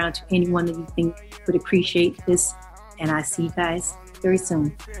link around to anyone that you think would appreciate this. And I see you guys very soon.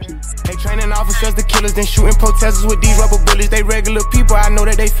 Peace. They training officers, the killers, then shooting protesters with these rubber bullets. They regular people, I know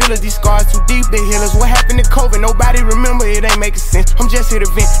that they feel us. These scars too deep, they heal us. What happened to COVID? Nobody remember, it ain't making sense. I'm just here to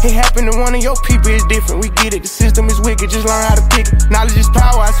vent. It happened to one of your people, it's different. We get it, the system is wicked, just learn how to pick it. Knowledge is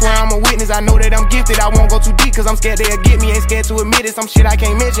power, I swear I'm a witness. I know that I'm gifted, I won't go too deep, cause I'm scared they'll get me. Ain't scared to admit it, some shit I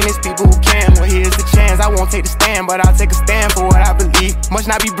can't mention. It's people who can, well here's the chance. I won't take the stand, but I'll take a stand for what I believe. Must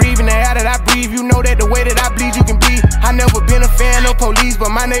not be breathing the air that I breathe. You know that the way that I bleed, you can bleed. I never been a fan of police, but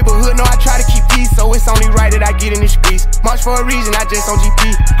my neighborhood know I try to keep peace, so it's only right that I get in the streets. March for a reason, I just on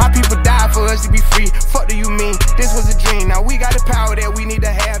GP. How people die for us to be free. Fuck do you mean? This was a dream. Now we got the power that we need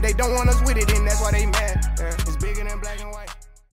to have. They don't want us with it in that.